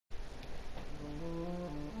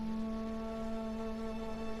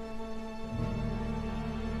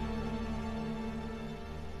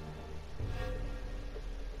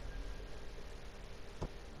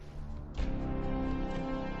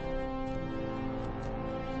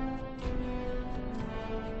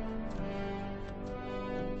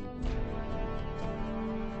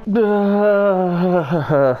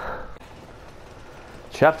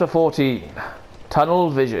Chapter 14, Tunnel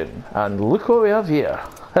Vision, and look what we have here.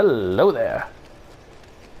 Hello there.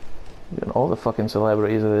 We're getting all the fucking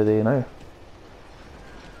celebrities of the day now.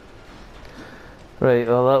 Right,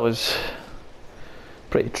 well that was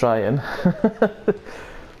pretty trying.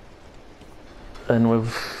 And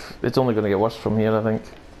it's only going to get worse from here, I think.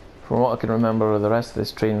 From what I can remember of the rest of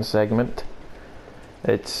this train segment.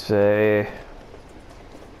 It's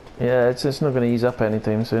yeah, it's not going to ease up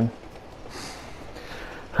anytime soon.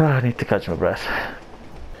 I need to catch my breath.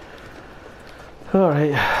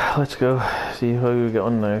 Alright, let's go see how we get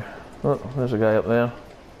on now. Oh, there's a guy up there.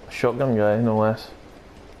 A shotgun guy, no less.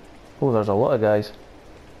 Oh, there's a lot of guys.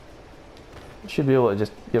 Should be able to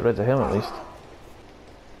just get rid of him at least.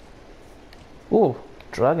 Oh,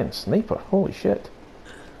 dragon sniper, holy shit.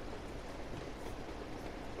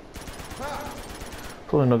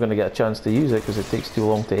 Probably not going to get a chance to use it because it takes too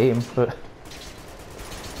long to aim, but...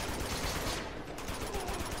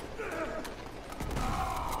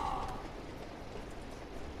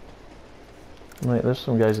 Right, there's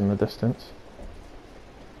some guys in the distance.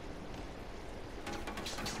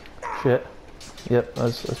 Shit. Yep,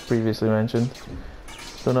 as previously mentioned.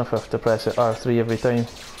 Don't know if I have to press it R3 every time.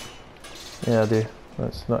 Yeah, I do.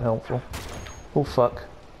 That's not helpful. Oh fuck.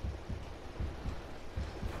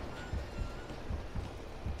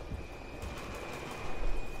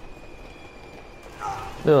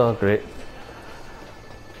 Oh great.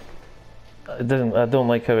 I don't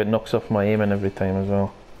like how it knocks off my aiming every time as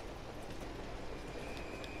well.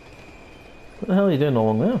 What the hell are you doing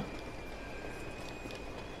along there?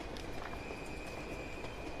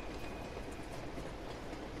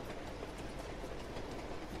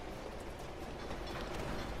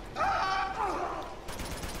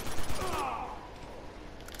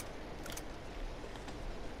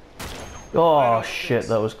 Oh shit,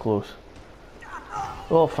 that was close.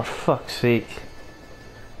 Oh, for fuck's sake.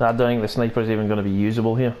 I don't think the sniper's even going to be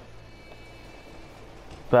usable here.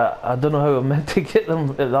 But I don't know how I'm meant to get them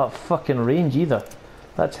at that fucking range either.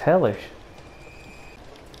 That's hellish.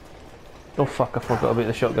 Oh fuck, I forgot about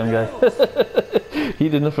the shotgun guy. He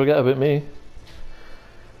didn't forget about me.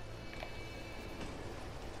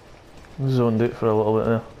 Zoned out for a little bit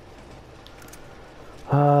there.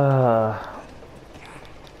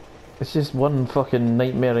 It's just one fucking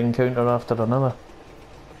nightmare encounter after another.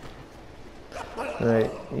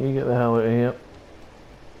 Right, you get the hell out of here.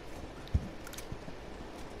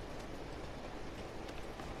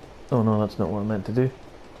 Oh no, that's not what I meant to do.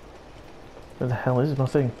 Where the hell is my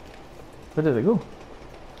thing? Where did it go?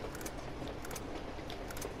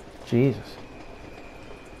 Jesus.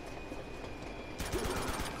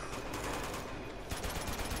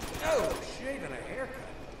 Oh, shave and a haircut.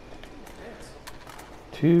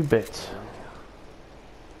 2 bits.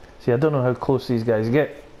 See, I don't know how close these guys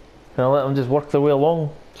get. Can I let them just work their way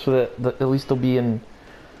along so that at least they'll be in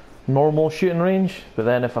normal shooting range? But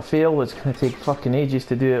then if I fail, it's going to take fucking ages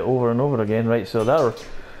to do it over and over again, right? So they're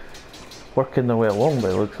working their way along by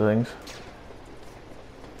the looks of things.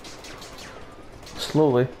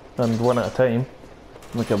 Slowly, and one at a time.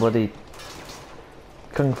 Like a bloody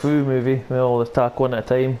kung fu movie. They all attack one at a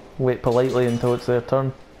time, wait politely until it's their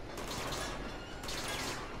turn.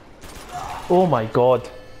 Oh my god.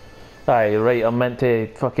 Aye, right, I'm meant to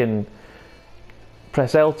fucking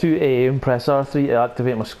press L2 to aim, press R3 to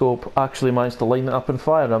activate my scope, actually managed to line it up and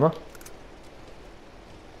fire, am I?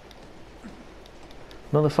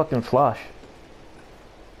 Another fucking flash.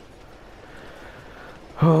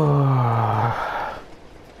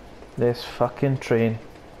 This fucking train.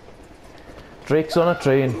 Drake's on a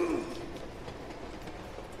train.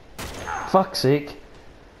 Fuck's sake.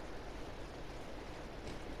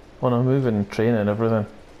 On a moving train and everything.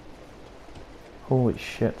 Holy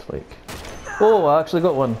shit, like. Oh, I actually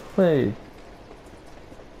got one. Hey.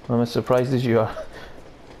 I'm as surprised as you are.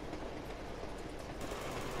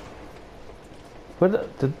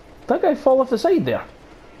 Did that guy fall off the side there?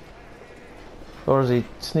 Or is he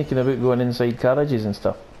sneaking about going inside carriages and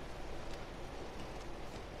stuff?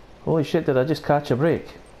 Holy shit, did I just catch a break?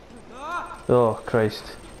 Oh, Christ.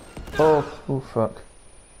 Oh fuck.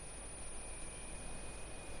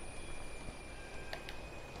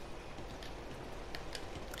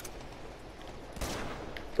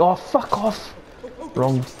 Oh, fuck off!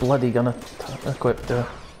 Wrong bloody gun equipped there.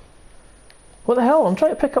 What the hell? I'm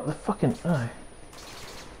trying to pick up the fucking... Aye.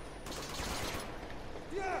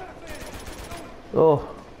 Oh.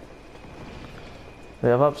 They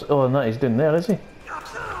have oh, and that he's down there, is he?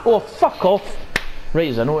 Oh, fuck off! Right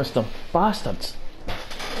as I noticed them. Bastards!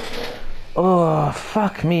 Oh,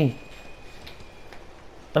 fuck me.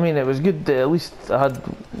 I mean, it was good that at least I had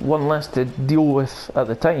one less to deal with at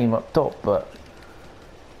the time up top, but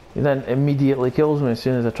he then immediately kills me as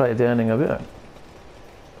soon as I try to do anything about it.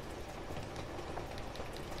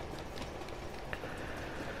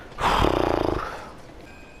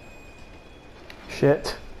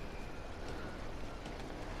 Shit.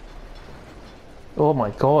 Oh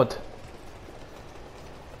my god.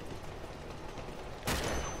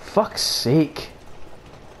 Fuck's sake.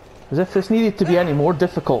 As if this needed to be any more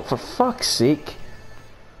difficult, for fuck's sake.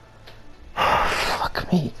 Fuck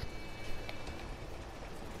me.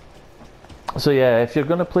 So yeah, if you're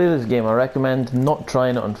gonna play this game, I recommend not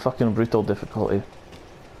trying it on fucking brutal difficulty.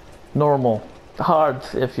 Normal. Hard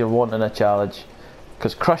if you're wanting a challenge.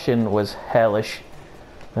 Because crushing was hellish.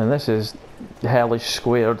 And this is hellish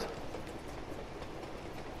squared.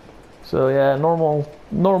 So yeah, normal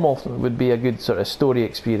would be a good sort of story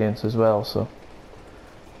experience as well, so.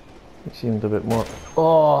 It seemed a bit more...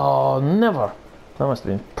 Oh, never! That must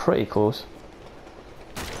have been pretty close.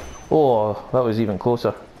 Oh, that was even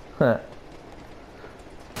closer.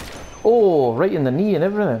 Oh, right in the knee and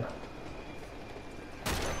everything.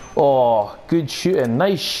 Oh, good shooting.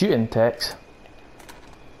 Nice shooting, Tex.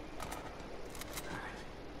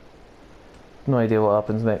 No idea what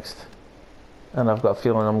happens next. And I've got a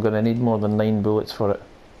feeling I'm going to need more than 9 bullets for it.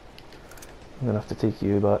 I'm going to have to take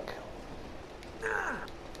you back.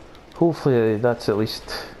 Hopefully that's at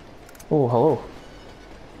least... Oh, hello.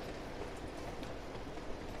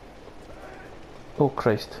 Oh,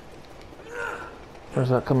 Christ. Where's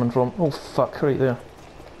that coming from? Oh, fuck, right there.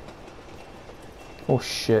 Oh,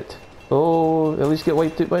 shit. Oh, at least get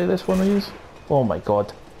wiped out by this one of these? Oh my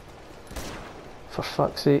god. For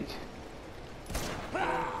fuck's sake.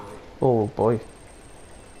 Oh, boy.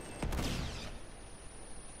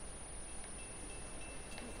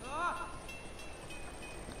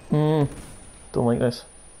 Don't like this.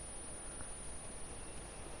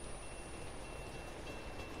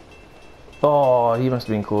 Oh, he must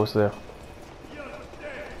have been close there.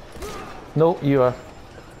 No, you are.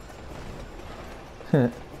 I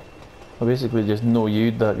basically just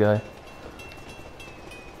no-you'd that guy.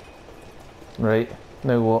 Right,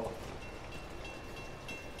 now what?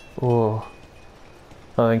 Oh,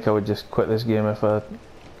 I think I would just quit this game if I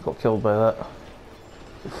got killed by that.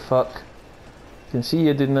 Fuck. Can see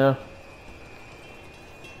you down there.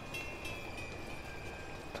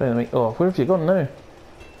 Trying to make... Oh, where have you gone now?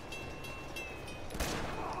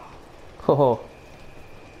 Oh,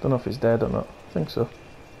 don't know if he's dead or not. I think so.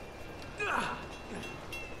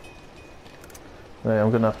 Right,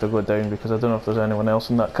 I'm gonna have to go down because I don't know if there's anyone else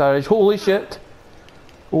in that carriage. Holy shit!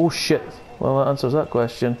 Oh shit. Well, that answers that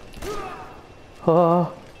question.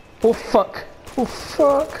 Oh fuck! Oh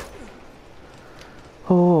fuck!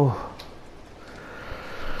 Oh.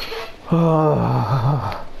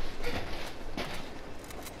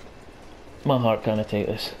 My heart can't take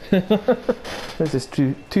this. This is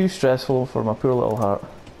too stressful for my poor little heart.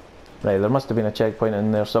 Right, there must have been a checkpoint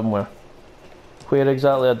in there somewhere. Where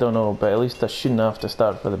exactly, I don't know, but at least I shouldn't have to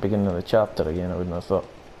start for the beginning of the chapter again, I wouldn't have thought.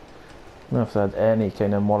 I don't know if they had any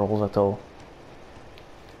kind of morals at all.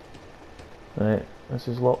 Right, this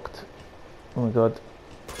is locked. Oh my god.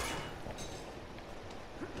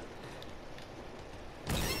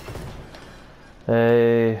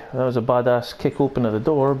 That was a badass kick open of the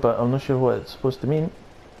door, but I'm not sure what it's supposed to mean.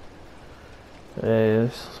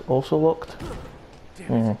 It's also locked.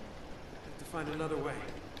 Damn it. Have to find another way.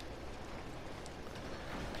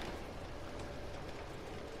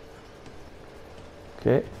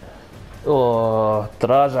 Okay. Oh,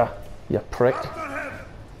 Draza, you prick.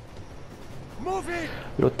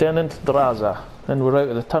 Lieutenant Draza. And we're out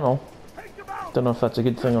of the tunnel. Don't know if that's a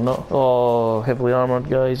good thing or not. Oh, heavily armoured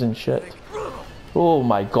guys and shit. Oh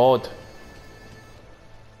my god.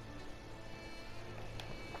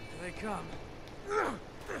 Here they come.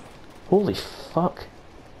 Holy fuck.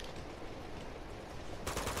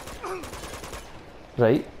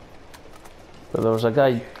 Right. But there was a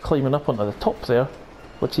guy climbing up onto the top there.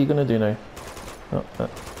 What's he gonna do now? Oh,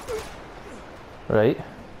 right.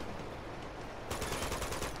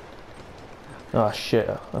 Ah shit,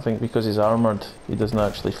 I think because he's armoured, he doesn't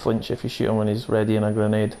actually flinch if you shoot him when he's readying a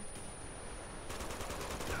grenade.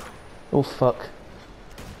 Oh fuck.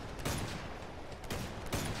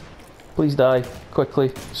 Please die,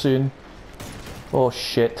 quickly, soon. Oh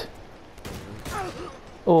shit.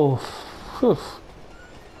 Oh, phew.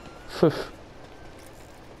 Phew.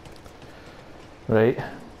 Right,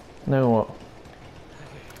 now what?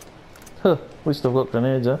 Huh, at least I've got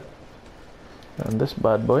grenades, eh? And this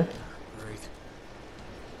bad boy.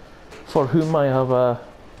 For whom I have a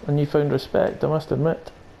newfound respect, I must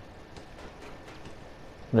admit.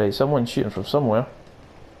 Right, someone's shooting from somewhere.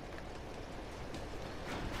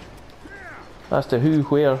 As to who,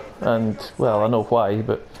 where, and, well, I know why,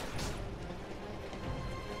 but...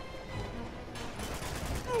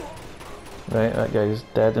 Right, that guy's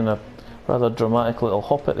dead in a rather dramatic little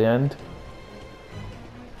hop at the end.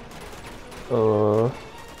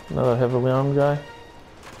 Another heavily armed guy.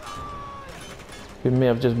 Who may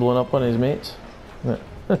have just blown up one of his mates.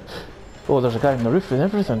 Oh, there's a guy on the roof and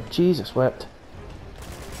everything. Jesus wept.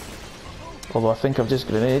 Although I think I've just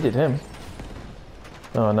grenaded him.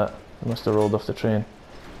 Oh, no. I must have rolled off the train.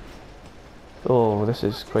 Oh, this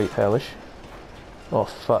is quite hellish. Oh,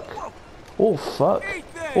 fuck. Oh, fuck.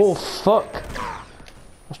 Oh, fuck. I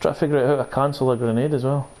was trying to figure out how to cancel a grenade as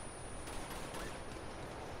well.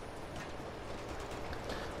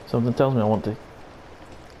 Something tells me I want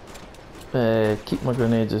to keep my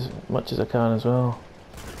grenades as much as I can as well.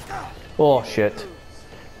 Oh, shit.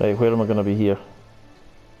 Right, where am I going to be here?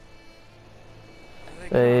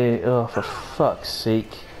 Oh, for fuck's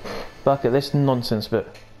sake. Back at this nonsense bit.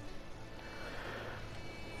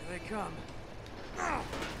 Here they come.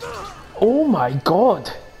 Oh my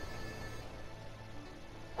god!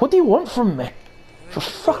 What do you want from me? For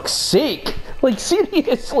fuck's sake! Like,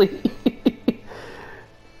 seriously!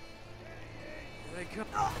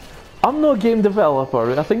 I'm not a game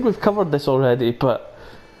developer, I think we've covered this already, but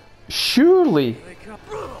surely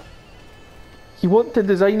you want to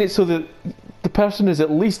design it so that the person has at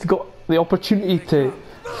least got the opportunity to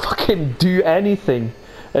fucking do anything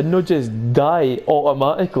and not just die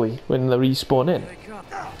automatically when they respawn in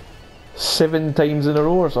 7 times in a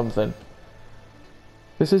row or something.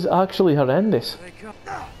 This is actually horrendous.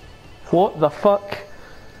 What the fuck?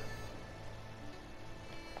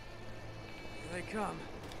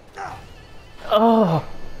 Oh,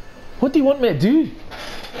 what do you want me to do?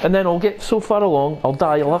 And then I'll get so far along, I'll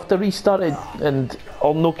die, I'll have to restart it, and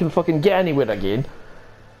I'll not can fucking get anywhere again.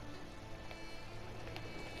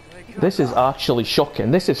 This is actually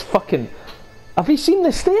shocking. This is fucking... Have you seen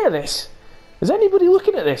the state of this? Is anybody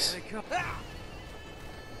looking at this?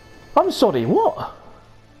 I'm sorry, what?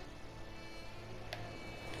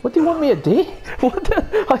 What do you want me to do? What?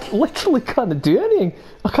 I literally can't do anything.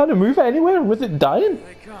 I can't move anywhere with it dying.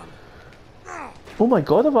 Oh my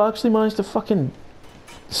god, have I actually managed to fucking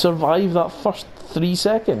survive that first 3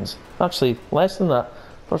 seconds? Actually, less than that.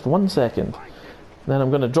 First 1 second. Then I'm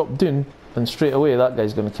going to drop down, and straight away that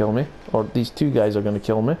guy's going to kill me. Or these 2 guys are going to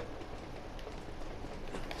kill me.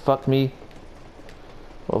 Fuck me.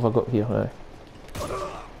 What have I got here? Right.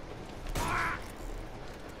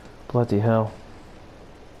 Bloody hell.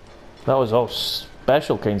 That was all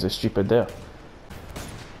special kinds of stupid there.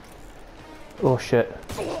 Oh shit.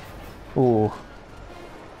 Oh.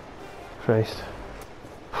 Christ.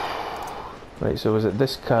 Right, so is it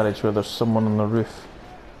this carriage where there's someone on the roof?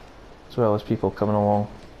 As well as people coming along.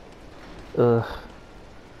 Ugh.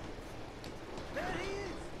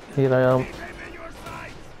 Here I am.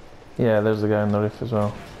 Yeah, there's the guy on the roof as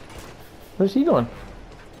well. Where's he going?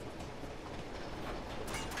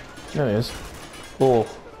 There he is. Oh,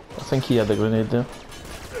 I think he had a grenade there.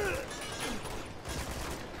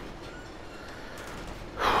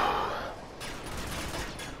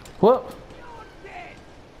 What?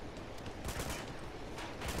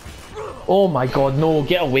 Oh my god, no,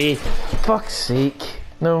 get away. Fuck's sake.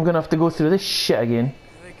 Now I'm gonna have to go through this shit again.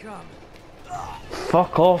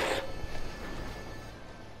 Fuck off.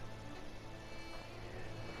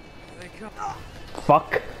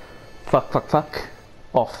 Fuck. Fuck, fuck, fuck.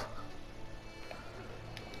 Off.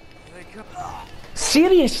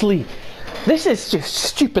 Seriously? This is just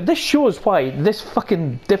stupid. This shows why this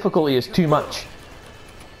fucking difficulty is too much.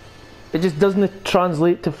 It just doesn't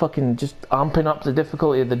translate to fucking just amping up the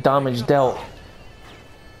difficulty of the damage dealt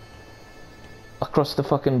across the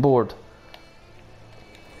fucking board.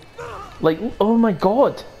 Like, oh my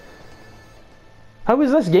god. How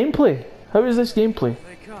is this gameplay? How is this gameplay?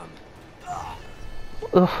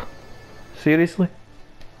 Ugh. Seriously?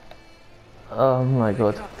 Oh my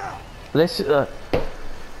god. This,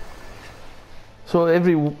 so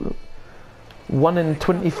every 1 in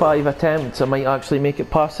 25 attempts I might actually make it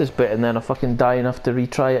past this bit, and then I fucking die enough to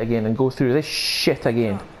retry it again and go through this shit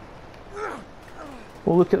again.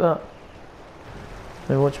 Oh, look at that.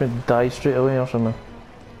 Now watch me die straight away or something.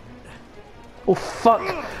 Oh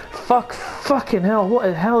fuck! Fuck! Fucking hell! What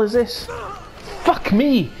the hell is this? Fuck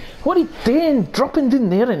me! What are you doing? Dropping down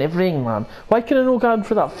there and everything, man. Why can I not go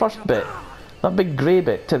for that first bit? That big grey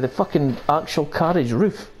bit to the fucking actual carriage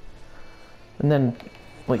roof. And then,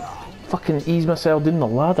 like, fucking ease myself down the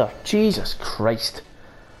ladder. Jesus Christ.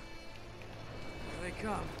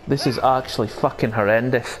 This is actually fucking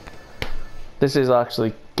horrendous. This is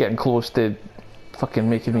actually getting close to fucking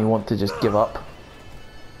making me want to just give up.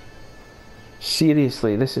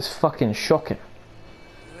 Seriously, this is fucking shocking.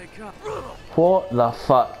 What the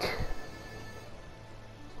fuck?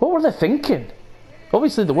 What were they thinking?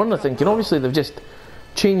 Obviously they weren't thinking, obviously they've just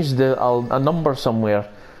changed a number somewhere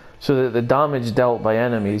so that the damage dealt by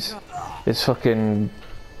enemies is fucking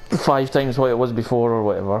 5 times what it was before or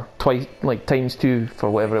whatever. Twice, like times 2 for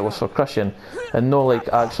whatever it was for crushing, and no like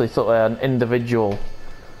actually thought an individual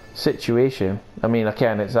situation. I mean,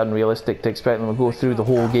 again, it's unrealistic to expect them to go through the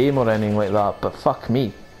whole game or anything like that, but fuck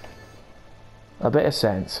me. A bit of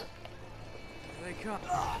sense.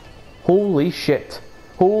 Holy shit.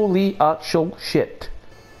 Holy actual shit.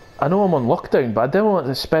 I know I'm on lockdown, but I don't want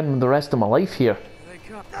to spend the rest of my life here.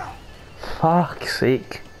 Fuck's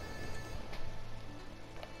sake.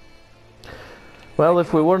 Well,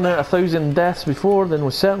 if we weren't at 1,000 deaths before, then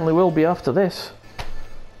we certainly will be after this.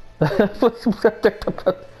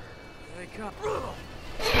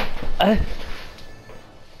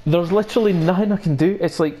 There's literally nothing I can do.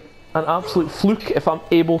 It's like an absolute fluke if I'm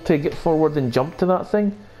able to get forward and jump to that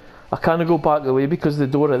thing. I can't go back the way because the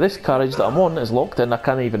door of this carriage that I'm on is locked in. I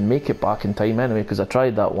can't even make it back in time anyway because I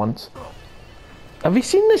tried that once. Have you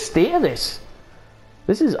seen the state of this?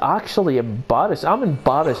 This is actually embarrassing. I'm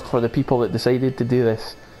embarrassed for the people that decided to do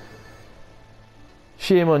this.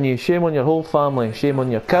 Shame on you, shame on your whole family, shame on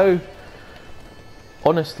your cow.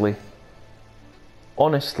 Honestly.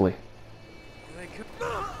 Honestly.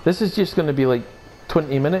 This is just going to be like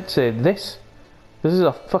 20 minutes of this. This is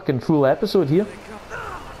a fucking full episode here.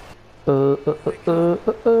 Oh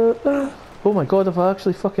my god, have I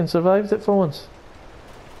actually fucking survived it for once?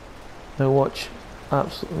 Now watch.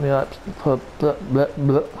 Absolutely,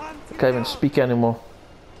 can't even speak anymore.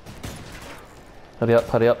 Hurry up,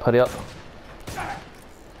 hurry up, hurry up.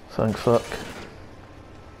 Thank fuck.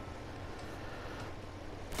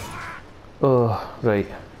 Oh, right.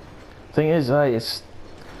 Thing is, it's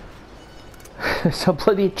a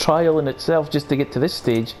bloody trial in itself just to get to this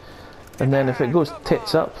stage. And then if it goes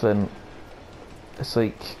tits up, then it's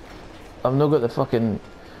like I've not got the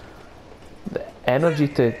energy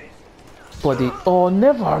to bloody... Oh,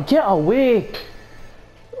 never! Get away!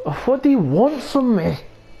 What do you want from me?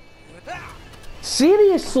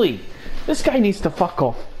 Seriously! This guy needs to fuck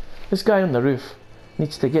off. This guy on the roof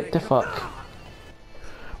needs to get the fuck.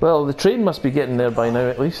 Well, the train must be getting there by now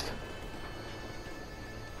at least.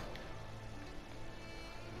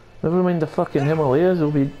 Never mind the fucking Himalayas,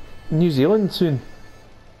 it'll be New Zealand soon.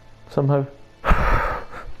 Somehow.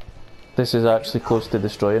 This is actually close to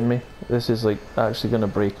destroying me. This is like actually gonna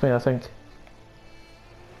break me, I think.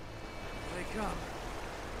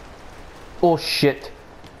 Oh shit.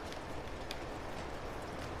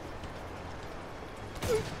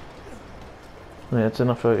 Right, that's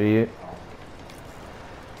enough out of you.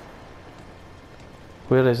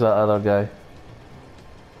 Where is that other guy?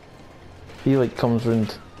 He like comes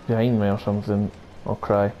round behind me or something. I'll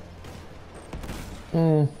cry.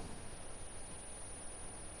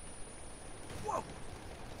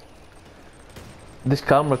 This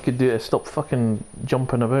camera could do it to stop fucking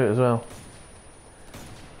jumping about as well.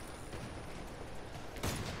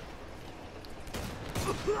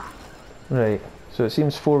 Right, so it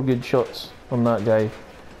seems 4 good shots on that guy.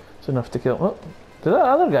 It's enough to kill. Oh, did that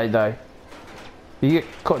other guy die? Did he get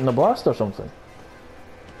caught in the blast or something?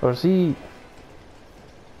 Or is he...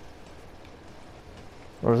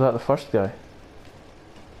 Or is that the first guy?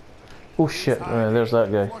 Oh shit, there's that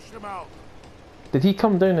guy. Did he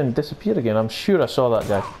come down and disappear again? I'm sure I saw that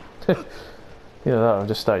guy. Either that or I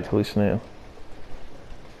just started hallucinating.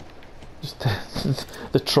 Just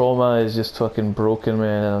the trauma is just fucking broken me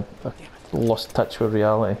and I lost touch with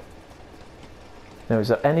reality. Now is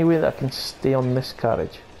there any way that I can stay on this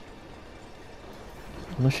carriage?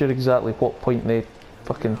 I'm not sure exactly what point they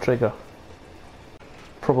fucking trigger.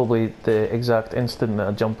 Probably the exact instant that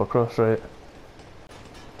I jump across, right?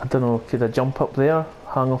 I don't know, could I jump up there,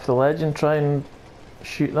 hang off the ledge and try and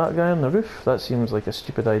shoot that guy on the roof? That seems like a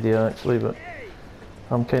stupid idea actually, but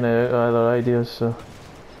I'm kinda out of other ideas, so...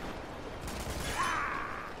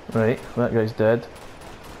 Right, that guy's dead.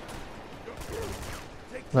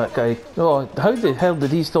 That guy... Oh, how the hell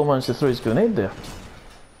did he still manage to throw his grenade there?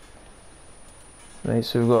 Right,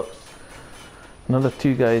 so we've got another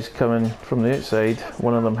 2 guys coming from the outside.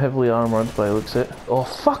 One of them heavily armoured by the looks of it. Oh,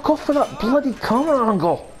 fuck off with that bloody camera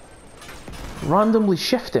angle! Randomly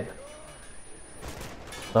shifting.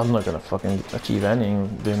 I'm not gonna fucking achieve anything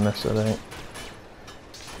doing this, I think.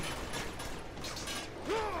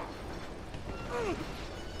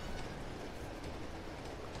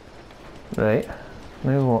 Right,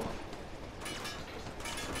 now what?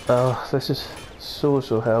 Oh, this is so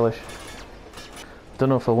hellish. Don't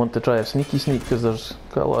know if I want to try a sneaky sneak because there's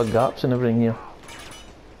got a lot of gaps and everything here.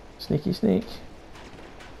 Sneaky sneak.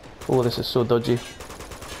 Oh, this is so dodgy.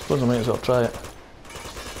 Suppose I might as well try it.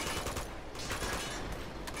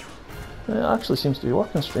 It actually seems to be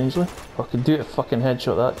working strangely. I could do it a fucking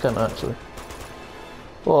headshot that, can't I actually?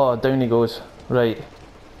 Oh, down he goes. Right.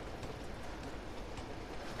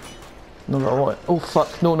 No, no, what? Oh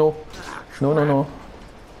fuck, no, no. No, no, no.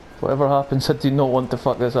 Whatever happens, I do not want to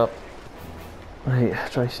fuck this up. Right,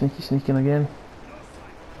 try sneaky sneaking again.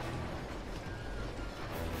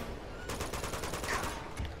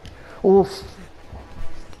 Oh,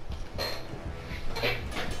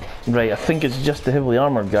 right, I think it's just the heavily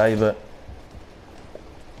armoured guy, but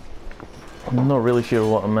I'm not really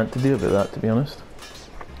sure what I'm meant to do about that, to be honest.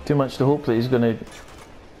 Too much to hope that he's going to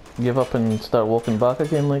give up and start walking back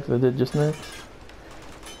again like they did just now.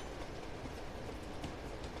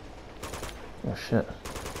 Oh shit.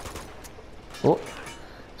 Oh,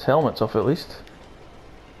 his helmet's off at least.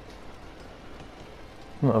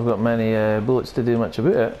 Not I've got many bullets to do much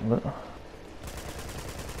about it, but...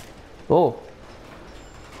 Oh!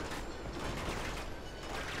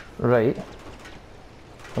 Right.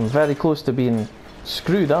 I'm very close to being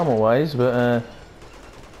screwed ammo-wise, but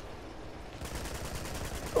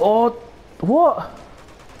oh! What?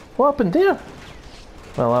 What happened there?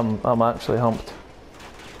 Well, I'm actually humped.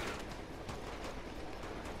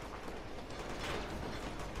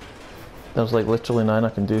 There's like literally nothing I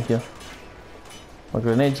can do here. My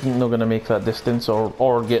grenade's not going to make that distance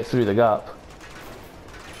or get through the gap.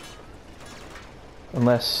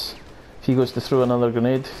 Unless if he goes to throw another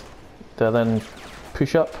grenade to then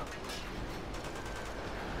push up.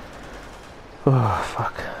 Oh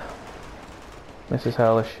fuck. This is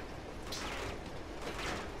hellish.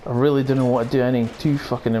 I really don't know what to do, anything too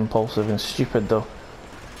fucking impulsive and stupid though.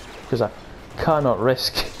 Because I cannot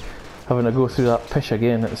risk having to go through that pish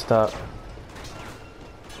again at the start.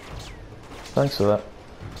 Thanks for that.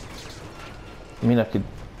 I mean, I could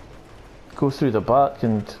go through the back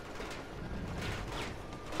and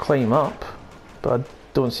climb up, but I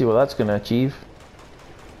don't see what that's going to achieve.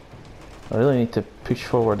 I really need to push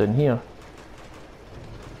forward in here.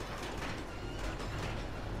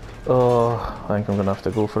 Oh, I think I'm going to have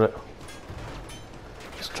to go for it.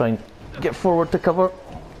 Just try and get forward to cover.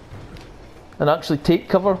 And actually take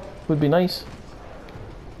cover would be nice.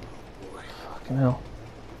 Fucking hell.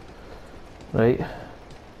 Right.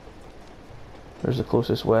 Where's the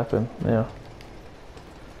closest weapon? There.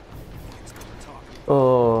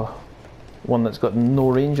 Oh, one that's got no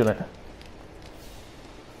range on it.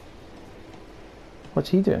 What's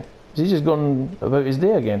he doing? Is he just going about his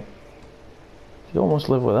day again? You could almost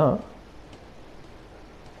live with that.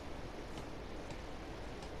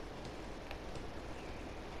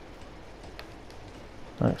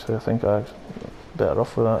 Actually, I think I'm better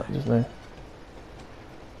off with that just now.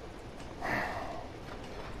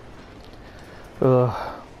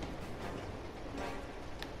 Ugh.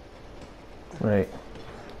 Right.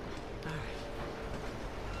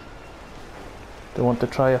 Do I want to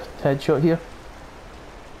try a headshot here?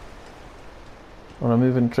 On a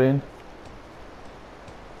moving train?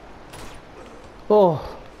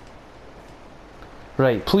 Oh!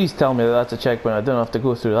 Right, please tell me that that's a checkpoint. I don't have to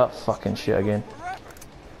go through that fucking shit again.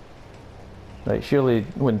 Right, surely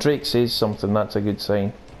when Drake says something, that's a good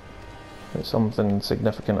sign. That something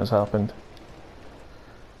significant has happened.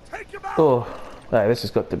 Oh, right, this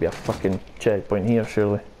has got to be a fucking checkpoint here,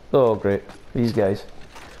 surely. Oh, great. These guys.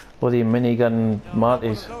 Bloody minigun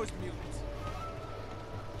Martys.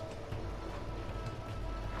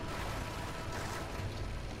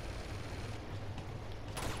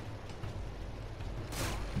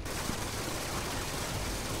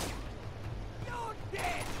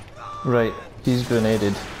 Right, he's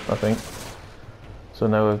grenaded, I think. So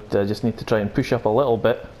now I just need to try and push up a little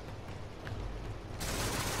bit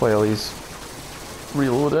while he's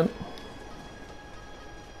reloading.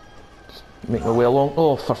 Just make my way along.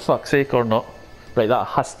 Oh, for fuck's sake, or not. Right, that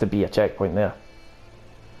has to be a checkpoint there.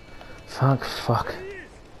 Thank fuck.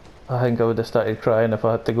 I think I would have started crying if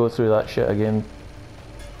I had to go through that shit again.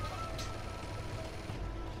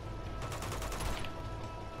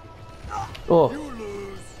 Oh.